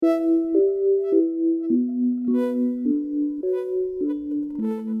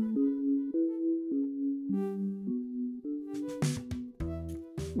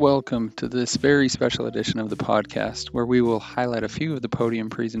Welcome to this very special edition of the podcast, where we will highlight a few of the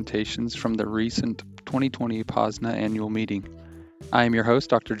podium presentations from the recent 2020 POSNA annual meeting. I am your host,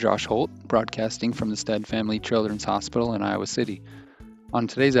 Dr. Josh Holt, broadcasting from the Stead Family Children's Hospital in Iowa City. On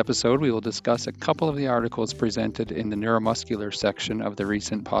today's episode, we will discuss a couple of the articles presented in the neuromuscular section of the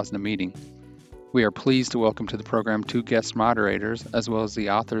recent POSNA meeting. We are pleased to welcome to the program two guest moderators, as well as the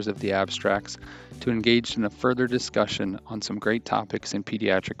authors of the abstracts, to engage in a further discussion on some great topics in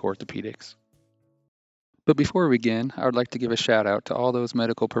pediatric orthopedics. But before we begin, I would like to give a shout out to all those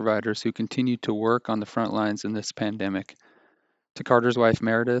medical providers who continue to work on the front lines in this pandemic. To Carter's wife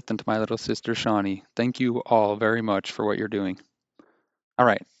Meredith and to my little sister Shawnee, thank you all very much for what you're doing. All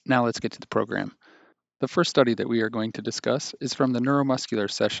right, now let's get to the program. The first study that we are going to discuss is from the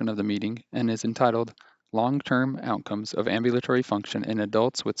neuromuscular session of the meeting and is entitled Long-Term Outcomes of Ambulatory Function in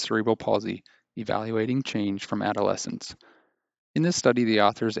Adults with Cerebral Palsy, Evaluating Change from Adolescence. In this study, the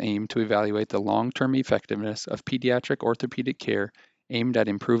authors aim to evaluate the long-term effectiveness of pediatric orthopedic care aimed at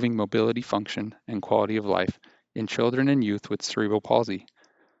improving mobility function and quality of life in children and youth with cerebral palsy.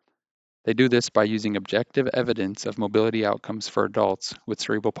 They do this by using objective evidence of mobility outcomes for adults with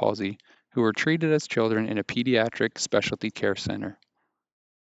cerebral palsy who were treated as children in a pediatric specialty care center.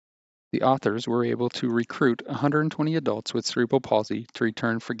 The authors were able to recruit 120 adults with cerebral palsy to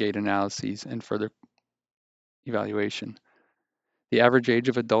return for gait analyses and further evaluation. The average age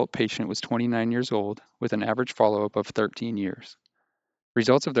of adult patient was 29 years old, with an average follow-up of 13 years.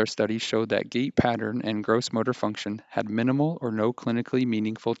 Results of their study showed that gait pattern and gross motor function had minimal or no clinically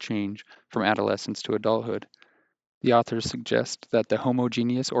meaningful change from adolescence to adulthood. The authors suggest that the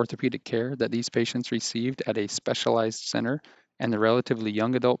homogeneous orthopedic care that these patients received at a specialized center and the relatively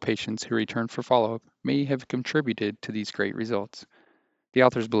young adult patients who returned for follow-up may have contributed to these great results. The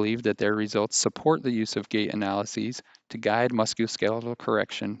authors believe that their results support the use of gait analyses to guide musculoskeletal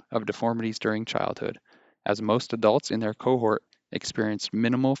correction of deformities during childhood, as most adults in their cohort experienced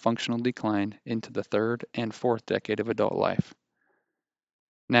minimal functional decline into the third and fourth decade of adult life.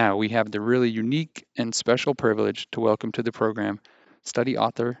 Now, we have the really unique and special privilege to welcome to the program study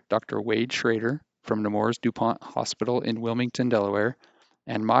author Dr. Wade Schrader from Nemours DuPont Hospital in Wilmington, Delaware,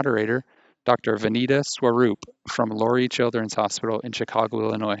 and moderator Dr. Vanita Swaroop from Lurie Children's Hospital in Chicago,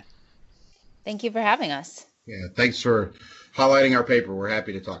 Illinois. Thank you for having us. Yeah, thanks for highlighting our paper. We're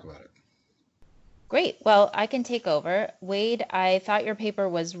happy to talk about it. Great. Well, I can take over. Wade, I thought your paper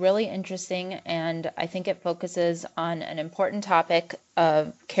was really interesting, and I think it focuses on an important topic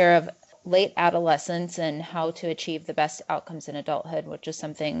of care of late adolescence and how to achieve the best outcomes in adulthood, which is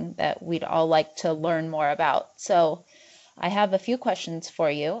something that we'd all like to learn more about. So I have a few questions for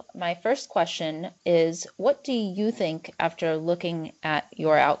you. My first question is, what do you think after looking at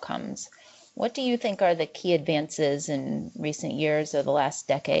your outcomes? What do you think are the key advances in recent years or the last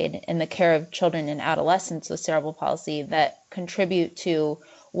decade in the care of children and adolescents with cerebral palsy that contribute to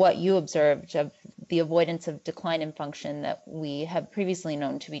what you observed of the avoidance of decline in function that we have previously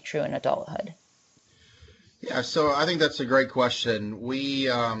known to be true in adulthood? Yeah, so I think that's a great question. We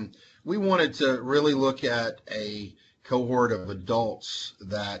wanted to really look at a cohort of adults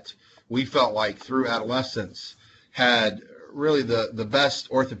that we felt like through adolescence had really the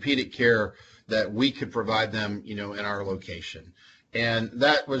best orthopedic care that we could provide them, in our location. And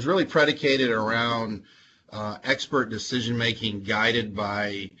that was really predicated around expert decision making guided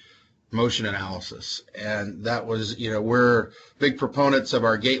by motion analysis. And that was, we're big proponents of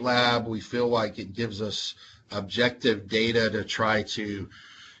our gait lab. We feel like it gives us objective data to try to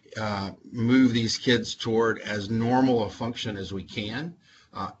move these kids toward as normal a function as we can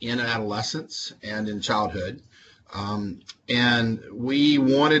in adolescence and in childhood. And we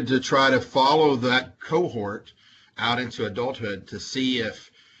wanted to try to follow that cohort out into adulthood to see if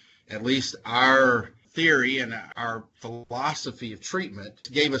at least our theory and our philosophy of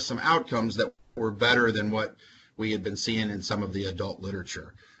treatment gave us some outcomes that were better than what we had been seeing in some of the adult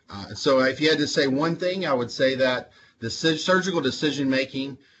literature. So if you had to say one thing, I would say that the surgical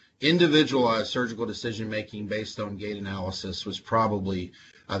decision-making, individualized surgical decision-making based on gait analysis was probably,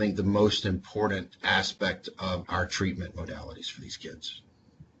 I think, the most important aspect of our treatment modalities for these kids.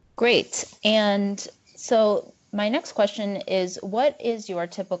 Great. And so my next question is, what is your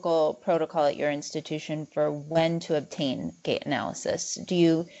typical protocol at your institution for when to obtain gait analysis? Do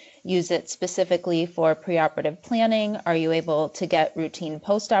you use it specifically for preoperative planning? Are you able to get routine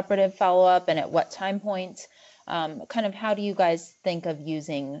postoperative follow-up, and at what time point? Kind of how do you guys think of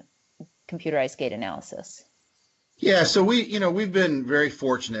using computerized gait analysis? Yeah, so we've been very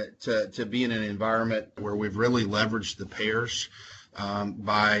fortunate to be in an environment where we've really leveraged the payers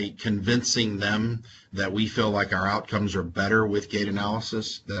by convincing them that we feel like our outcomes are better with gait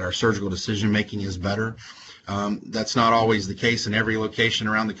analysis, that our surgical decision making is better. That's not always the case in every location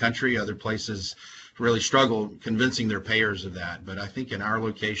around the country. Other places really struggle convincing their payers of that. But I think in our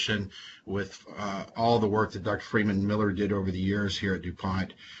location, with all the work that Dr. Freeman Miller did over the years here at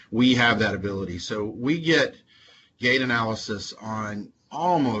DuPont, we have that ability. So we get gait analysis on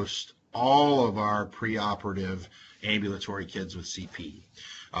almost all of our preoperative ambulatory kids with CP.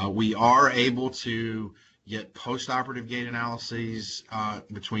 We are able to get postoperative gait analyses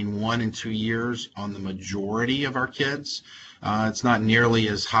between 1 and 2 years on the majority of our kids. It's not nearly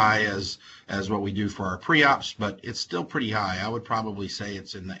as high as what we do for our pre-ops, but it's still pretty high. I would probably say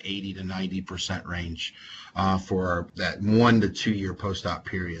it's in the 80 to 90% range for that 1 to 2 year post-op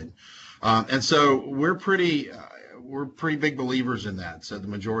period. And so we're pretty big believers in that. So the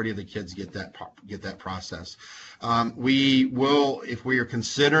majority of the kids get that process. We will, if we are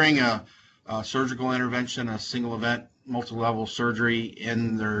considering a surgical intervention, a single event, multi-level surgery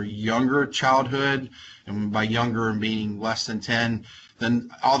in their younger childhood, and by younger meaning less than 10,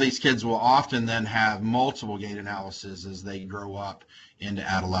 then all these kids will often then have multiple gait analysis as they grow up into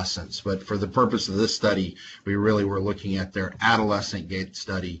adolescence. But for the purpose of this study, we really were looking at their adolescent gait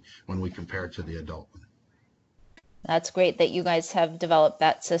study when we compare it to the adult one. That's great that you guys have developed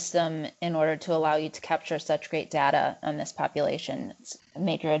that system in order to allow you to capture such great data on this population. It's a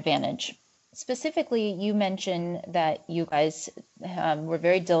major advantage. Specifically, you mentioned that you guys were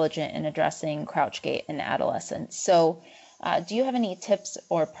very diligent in addressing crouch gait in adolescents. So do you have any tips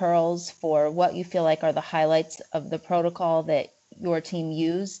or pearls for what you feel like are the highlights of the protocol that your team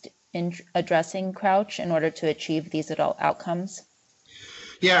used in addressing crouch in order to achieve these adult outcomes?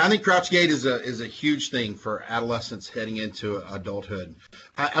 Yeah, I think crouch gait is a huge thing for adolescents heading into adulthood.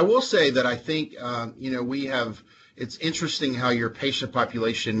 I will say that I think it's interesting how your patient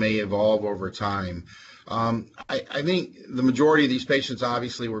population may evolve over time. I think the majority of these patients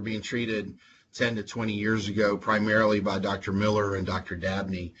obviously were being treated 10 to 20 years ago, primarily by Dr. Miller and Dr.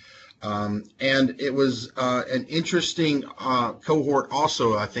 Dabney. And it was an interesting cohort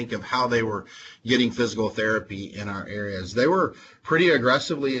also, I think, of how they were getting physical therapy in our areas. They were pretty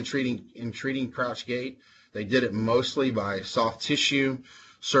aggressively in treating crouch gait. They did it mostly by soft tissue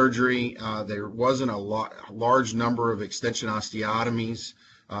surgery. There wasn't a large number of extension osteotomies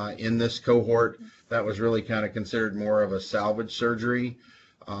in this cohort. That was really kind of considered more of a salvage surgery.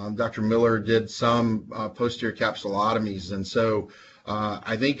 Dr. Miller did some posterior capsulotomies, and so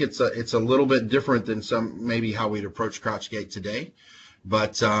I think it's a little bit different than some maybe how we'd approach crouch gait today,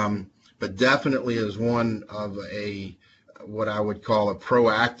 but definitely is one of what I would call a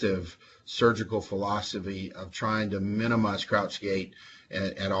proactive surgical philosophy of trying to minimize crouch gait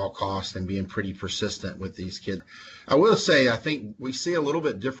at all costs and being pretty persistent with these kids. I will say I think we see a little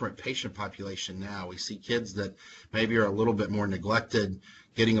bit different patient population now. We see kids that maybe are a little bit more neglected,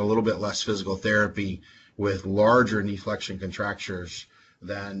 getting a little bit less physical therapy with larger knee flexion contractures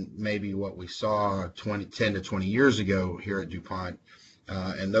than maybe what we saw 10 to 20 years ago here at DuPont.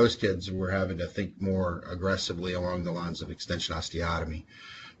 And those kids were having to think more aggressively along the lines of extension osteotomy.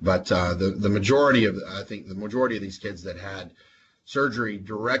 But the majority of these kids that had surgery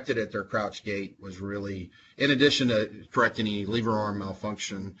directed at their crouch gait was really, in addition to correcting any lever arm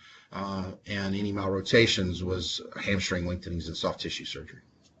malfunction and any malrotations, was hamstring lengthenings and soft tissue surgery.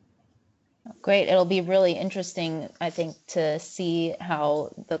 Great. It'll be really interesting, I think, to see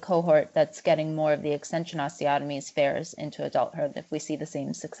how the cohort that's getting more of the extension osteotomies fares into adulthood if we see the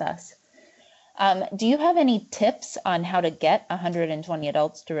same success. Do you have any tips on how to get 120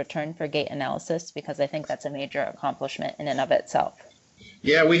 adults to return for gait analysis? Because I think that's a major accomplishment in and of itself.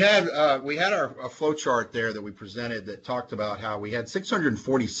 Yeah, we had our flow chart there that we presented that talked about how we had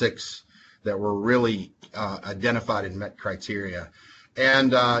 646 that were really identified and met criteria.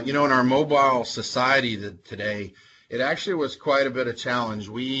 And, in our mobile society today, it actually was quite a bit of challenge.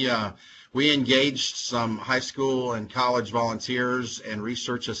 We engaged some high school and college volunteers and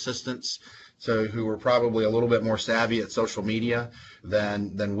research assistants who were probably a little bit more savvy at social media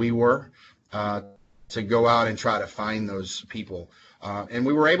than we were to go out and try to find those people. And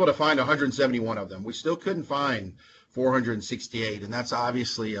we were able to find 171 of them. We still couldn't find 468, and that's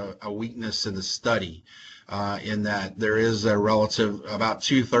obviously a weakness in the study. In that there is a relative, about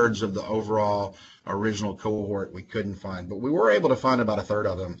 2/3 of the overall original cohort we couldn't find, but we were able to find about 1/3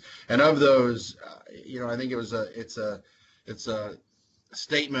 of them. And of those, I think it's a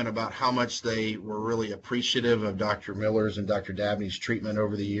statement about how much they were really appreciative of Dr. Miller's and Dr. Dabney's treatment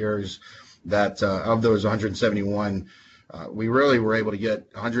over the years. that of those 171, we really were able to get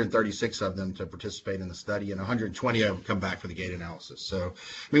 136 of them to participate in the study, and 120 of them come back for the gait analysis. So,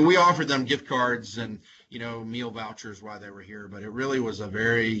 I mean, we offered them gift cards and meal vouchers while they were here, but it really was a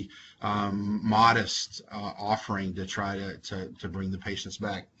very modest offering to try to bring the patients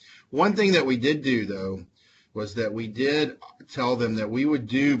back. One thing that we did do, though, was that we did tell them that we would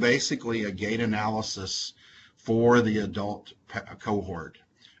do basically a gait analysis for the adult cohort.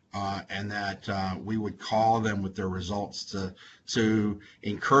 And that we would call them with their results to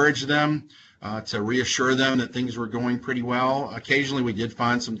encourage them, to reassure them that things were going pretty well. Occasionally we did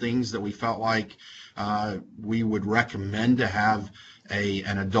find some things that we felt like we would recommend to have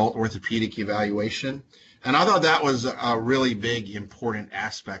an adult orthopedic evaluation. And I thought that was a really big, important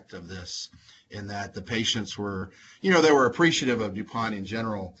aspect of this, in that the patients were, they were appreciative of DuPont in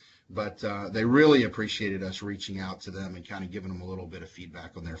general, but they really appreciated us reaching out to them and kind of giving them a little bit of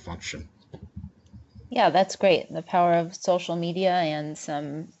feedback on their function. Yeah, that's great. The power of social media and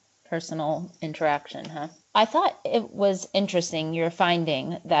some personal interaction, huh? I thought it was interesting, your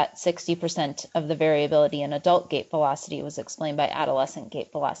finding that 60% of the variability in adult gait velocity was explained by adolescent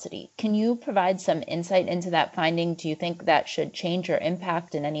gait velocity. Can you provide some insight into that finding? Do you think that should change or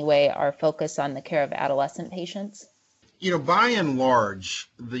impact in any way our focus on the care of adolescent patients? By and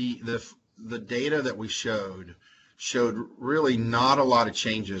large, the data that we showed really not a lot of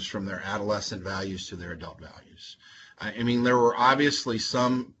changes from their adolescent values to their adult values. I mean, there were obviously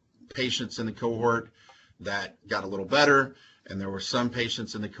some patients in the cohort that got a little better, and there were some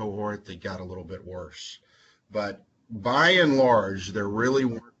patients in the cohort that got a little bit worse. But by and large, there really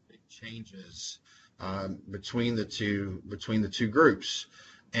weren't big changes between the two groups,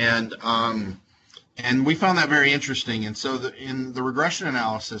 and we found that very interesting. And so in the regression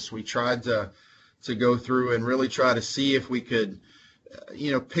analysis, we tried to go through and really try to see if we could,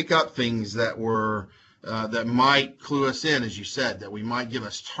 pick up things that were that might clue us in, as you said, that we might give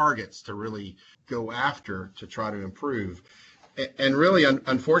us targets to really go after to try to improve. And really,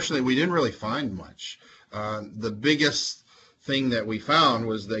 unfortunately, we didn't really find much. The biggest thing that we found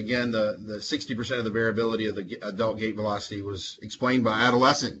was that, again, the 60% of the variability of the adult gait velocity was explained by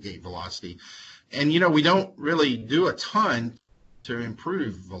adolescent gait velocity. And, we don't really do a ton to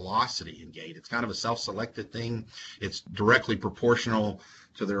improve velocity in gait. It's kind of a self-selected thing. It's directly proportional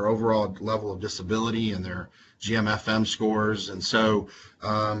to their overall level of disability and their GMFM scores. And so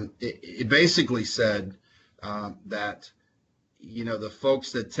it basically said that, the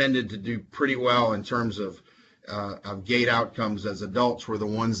folks that tended to do pretty well in terms of gait outcomes as adults were the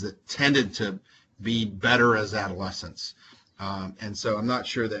ones that tended to be better as adolescents. And so I'm not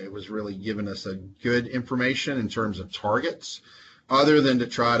sure that it was really giving us a good information in terms of targets, other than to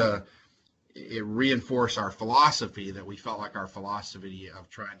try to reinforce our philosophy, that we felt like our philosophy of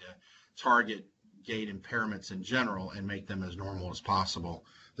trying to target gait impairments in general and make them as normal as possible,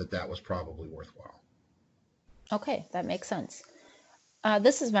 that was probably worthwhile. Okay, that makes sense.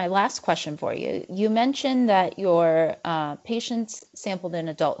 This is my last question for you. You mentioned that your patients sampled in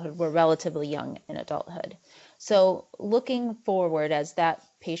adulthood were relatively young in adulthood. So looking forward, as that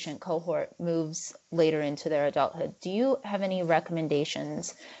patient cohort moves later into their adulthood, do you have any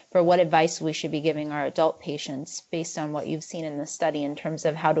recommendations for what advice we should be giving our adult patients based on what you've seen in the study in terms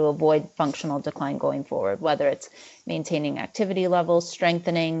of how to avoid functional decline going forward, whether it's maintaining activity levels,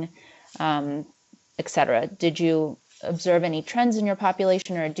 strengthening, etc.? Did you observe any trends in your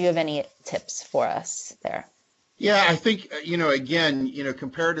population, or do you have any tips for us there? Yeah, I think, again,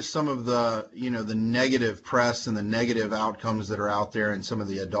 compared to some of the, the negative press and the negative outcomes that are out there in some of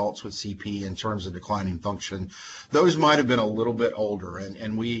the adults with CP in terms of declining function, those might have been a little bit older.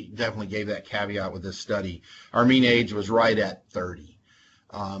 And we definitely gave that caveat with this study. Our mean age was right at 30.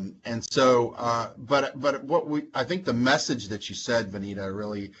 And so, but I think the message that you said, Vanita,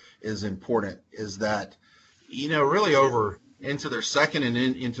 really is important, is that, really over into their second and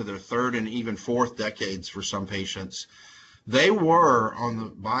into their third and even fourth decades for some patients, they were,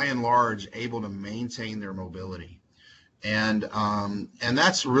 by and large, able to maintain their mobility. And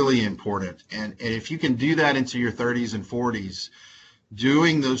that's really important. And if you can do that into your 30s and 40s,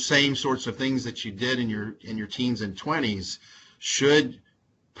 doing those same sorts of things that you did in your teens and 20s should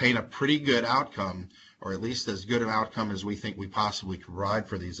paint a pretty good outcome, or at least as good an outcome as we think we possibly could provide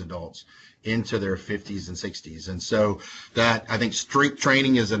for these adults into their 50s and 60s. And so that, I think, strength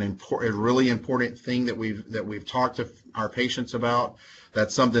training is a really important thing that we've talked to our patients about.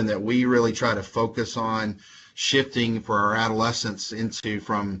 That's something that we really try to focus on shifting for our adolescents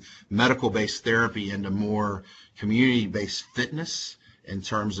from medical-based therapy into more community-based fitness in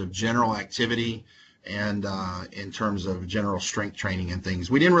terms of general activity, and in terms of general strength training and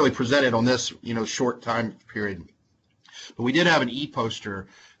things. We didn't really present it on this, short time period, but we did have an e-poster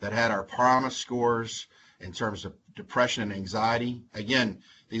that had our PROMIS scores in terms of depression and anxiety. Again,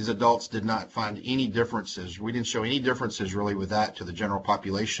 these adults did not find any differences. We didn't show any differences really with that to the general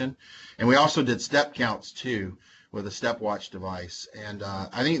population. And we also did step counts too with a stepwatch device. And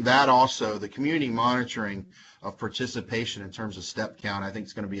I think that also, the community monitoring of participation in terms of step count, I think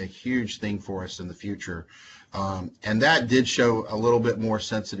is going to be a huge thing for us in the future. And that did show a little bit more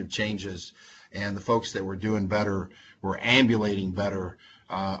sensitive changes. And the folks that were doing better were ambulating better,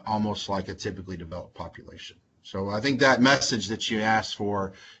 almost like a typically developed population. So I think that message that you asked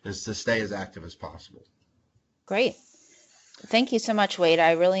for is to stay as active as possible. Great. Thank you so much, Wade.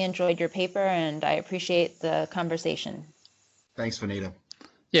 I really enjoyed your paper and I appreciate the conversation. Thanks, Vanita.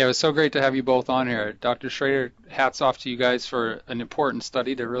 Yeah, it was so great to have you both on here. Dr. Schrader, hats off to you guys for an important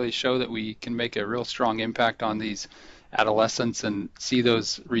study to really show that we can make a real strong impact on these adolescents and see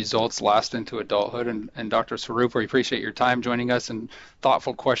those results last into adulthood. And Dr. Swarup, we appreciate your time joining us and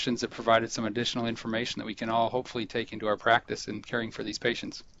thoughtful questions that provided some additional information that we can all hopefully take into our practice in caring for these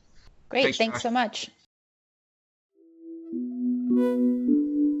patients. Great, thanks so much.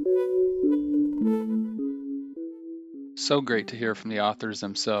 So great to hear from the authors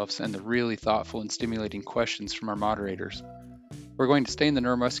themselves and the really thoughtful and stimulating questions from our moderators. We're going to stay in the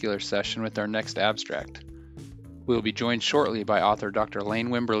neuromuscular session with our next abstract. We will be joined shortly by author Dr. Lane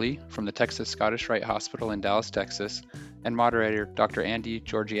Wimberly from the Texas Scottish Rite Hospital in Dallas, Texas, and moderator Dr. Andy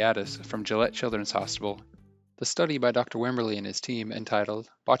Georgiadis from Gillette Children's Hospital. The study by Dr. Wimberly and his team, entitled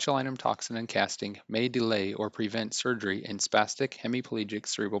Botulinum Toxin and Casting May Delay or Prevent Surgery in Spastic Hemiplegic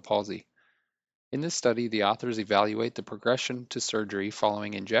Cerebral Palsy. In this study, the authors evaluate the progression to surgery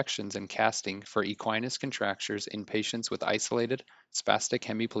following injections and casting for equinus contractures in patients with isolated spastic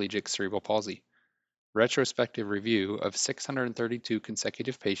hemiplegic cerebral palsy. Retrospective review of 632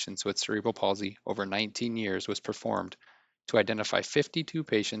 consecutive patients with cerebral palsy over 19 years was performed to identify 52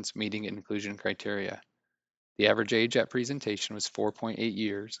 patients meeting inclusion criteria. The average age at presentation was 4.8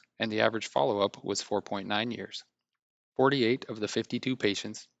 years, and the average follow-up was 4.9 years. 48 of the 52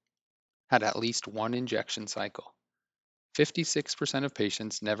 patients had at least one injection cycle. 56% of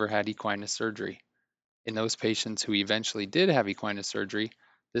patients never had equinus surgery. In those patients who eventually did have equinus surgery,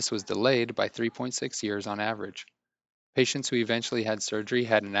 this was delayed by 3.6 years on average. Patients who eventually had surgery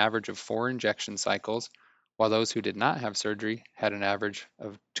had an average of 4 injection cycles, while those who did not have surgery had an average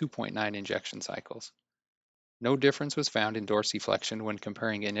of 2.9 injection cycles. No difference was found in dorsiflexion when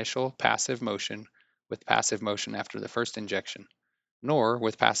comparing initial passive motion with passive motion after the first injection, nor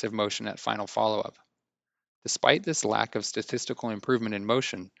with passive motion at final follow-up. Despite this lack of statistical improvement in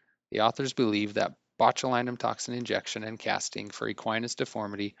motion, the authors believe that botulinum toxin injection and casting for equinus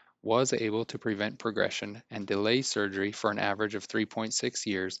deformity was able to prevent progression and delay surgery for an average of 3.6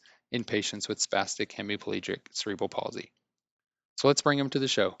 years in patients with spastic hemiplegic cerebral palsy. So let's bring them to the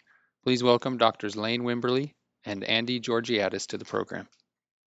show. Please welcome Drs. Lane Wimberly and Andy Georgiadis to the program.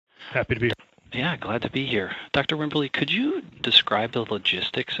 Happy to be here. Yeah, glad to be here. Dr. Wimberly, could you describe the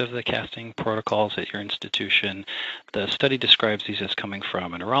logistics of the casting protocols at your institution? The study describes these as coming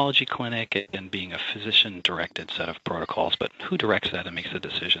from a neurology clinic and being a physician-directed set of protocols, but who directs that and makes the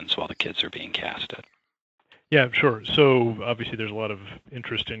decisions while the kids are being casted? Yeah, sure. So obviously there's a lot of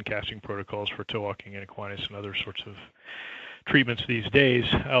interest in casting protocols for toe walking and equinus and other sorts of treatments these days.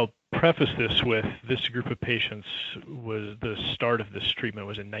 I'll preface this with this group of patients was the start of this treatment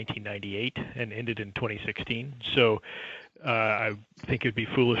was in 1998 and ended in 2016. So I think it'd be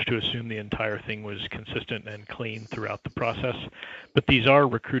foolish to assume the entire thing was consistent and clean throughout the process. But these are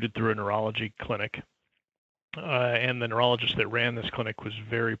recruited through a neurology clinic. And the neurologist that ran this clinic was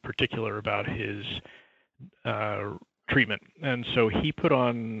very particular about his treatment. And so he put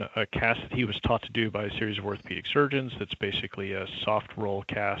on a cast that he was taught to do by a series of orthopedic surgeons. That's basically a soft roll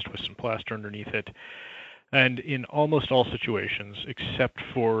cast with some plaster underneath it. And in almost all situations, except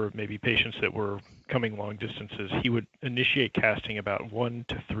for maybe patients that were coming long distances, he would initiate casting about 1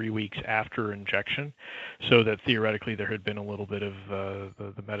 to 3 weeks after injection, so that theoretically there had been a little bit of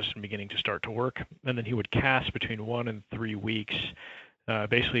the medicine beginning to start to work. And then he would cast between 1 and 3 weeks,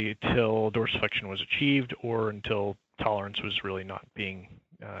 basically until dorsiflexion was achieved or until tolerance was really not being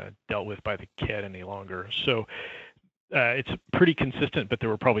dealt with by the kid any longer. So it's pretty consistent, but there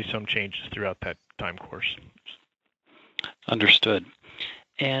were probably some changes throughout that time course. Understood.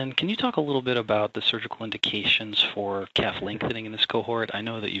 And can you talk a little bit about the surgical indications for calf lengthening in this cohort? I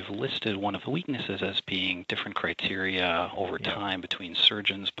know that you've listed one of the weaknesses as being different criteria over time between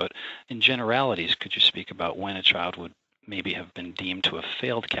surgeons, but in generalities, could you speak about when a child would maybe have been deemed to have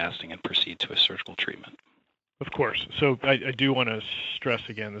failed casting and proceed to a surgical treatment? Of course. So I do want to stress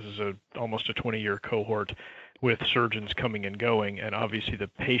again, this is almost a 20-year cohort with surgeons coming and going, and obviously the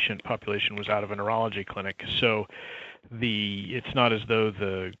patient population was out of a neurology clinic. So it's not as though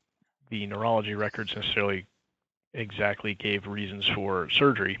the neurology records necessarily exactly gave reasons for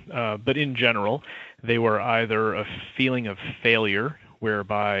surgery, but in general, they were either a feeling of failure,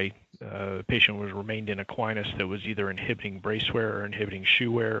 whereby the patient was remained in equinus that was either inhibiting brace wear or inhibiting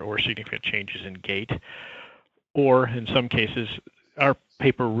shoe wear or significant changes in gait, or in some cases, our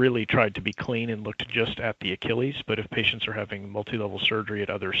paper really tried to be clean and looked just at the Achilles, but if patients are having multi-level surgery at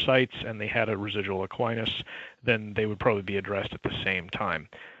other sites and they had a residual equinus, then they would probably be addressed at the same time.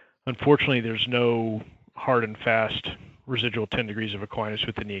 Unfortunately, there's no hard and fast residual 10 degrees of equinus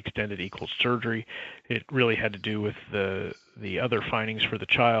with the knee extended equals surgery. It really had to do with the other findings for the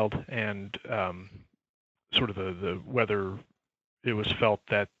child and sort of the whether it was felt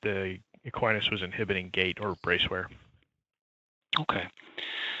that the equinus was inhibiting gait or brace wear. Okay.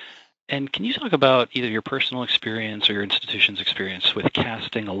 And can you talk about either your personal experience or your institution's experience with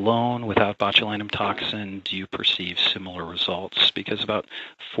casting alone without botulinum toxin? Do you perceive similar results? Because about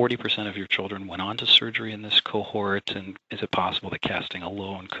 40% of your children went on to surgery in this cohort, and is it possible that casting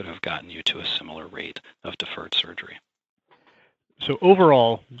alone could have gotten you to a similar rate of deferred surgery? So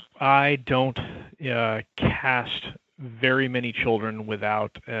overall, I don't cast very many children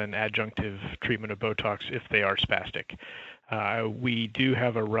without an adjunctive treatment of Botox if they are spastic. We do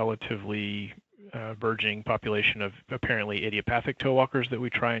have a relatively burgeoning population of apparently idiopathic toe walkers that we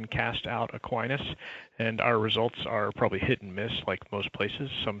try and cast out equinus, and our results are probably hit and miss like most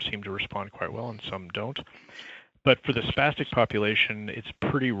places. Some seem to respond quite well and some don't. But for the spastic population, it's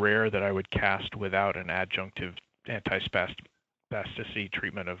pretty rare that I would cast without an adjunctive anti-spasticity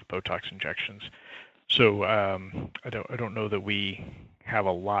treatment of Botox injections. So I don't know that we have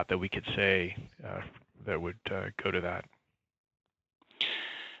a lot that we could say that would go to that.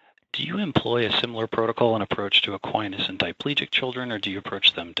 Do you employ a similar protocol and approach to equinus and diplegic children, or do you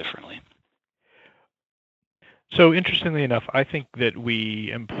approach them differently? So interestingly enough, I think that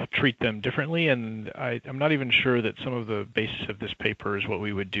we treat them differently, and I'm not even sure that some of the basis of this paper is what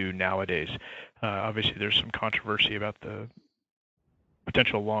we would do nowadays. Obviously, there's some controversy about the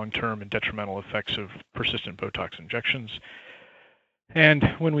potential long-term and detrimental effects of persistent Botox injections. And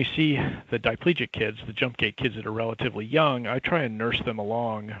when we see the diplegic kids, the jump gait kids that are relatively young, I try and nurse them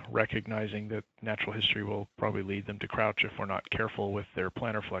along, recognizing that natural history will probably lead them to crouch if we're not careful with their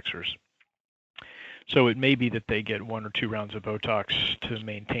plantar flexors. So it may be that they get 1 or 2 rounds of Botox to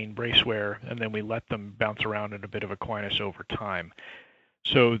maintain brace wear, and then we let them bounce around in a bit of equinus over time.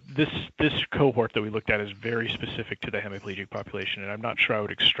 So this cohort that we looked at is very specific to the hemiplegic population, and I'm not sure I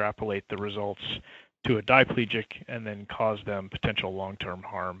would extrapolate the results to a diplegic and then cause them potential long-term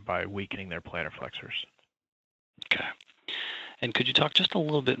harm by weakening their plantar flexors. Okay. And could you talk just a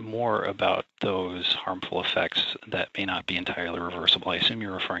little bit more about those harmful effects that may not be entirely reversible? I assume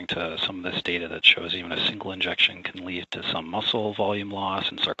you're referring to some of this data that shows even a single injection can lead to some muscle volume loss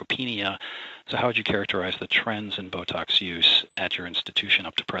and sarcopenia. So how would you characterize the trends in Botox use at your institution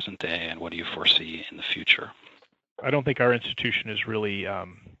up to present day, and what do you foresee in the future? I don't think our institution is really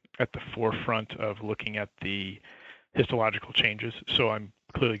at the forefront of looking at the histological changes, so I'm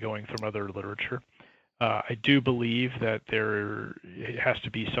clearly going from other literature. I do believe that there has to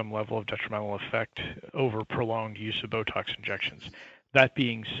be some level of detrimental effect over prolonged use of Botox injections. That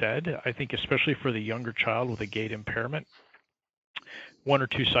being said, I think especially for the younger child with a gait impairment, 1 or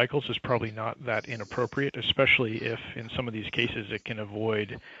 2 cycles is probably not that inappropriate, especially if in some of these cases it can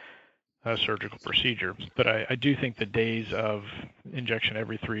avoid a surgical procedure. But I do think the days of injection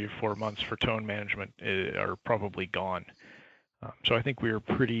every 3 to 4 months for tone management are probably gone. So I think we are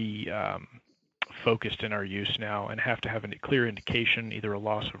pretty focused in our use now and have to have a clear indication, either a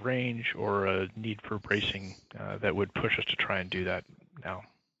loss of range or a need for bracing that would push us to try and do that now.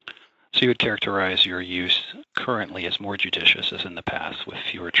 So you would characterize your use currently as more judicious as in the past with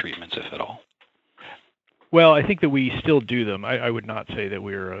fewer treatments, if at all? Well, I think that we still do them. I would not say that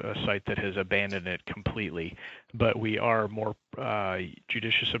we're a site that has abandoned it completely, but we are more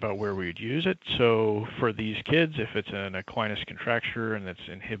judicious about where we would use it. So for these kids, if it's an equinus contracture and it's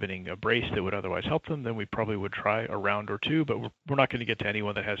inhibiting a brace that would otherwise help them, then we probably would try a round or 2, but we're not going to get to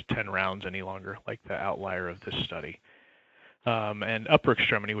anyone that has 10 rounds any longer, like the outlier of this study. And upper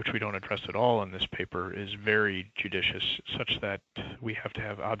extremity, which we don't address at all in this paper, is very judicious, such that we have to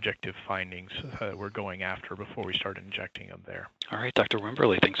have objective findings that we're going after before we start injecting them there. All right, Dr.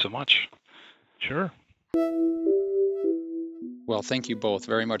 Wimberly, thanks so much. Sure. Well, thank you both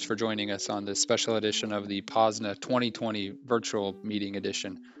very much for joining us on this special edition of the POSNA 2020 virtual meeting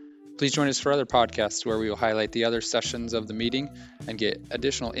edition. Please join us for other podcasts where we will highlight the other sessions of the meeting and get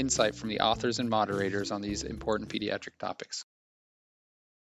additional insight from the authors and moderators on these important pediatric topics.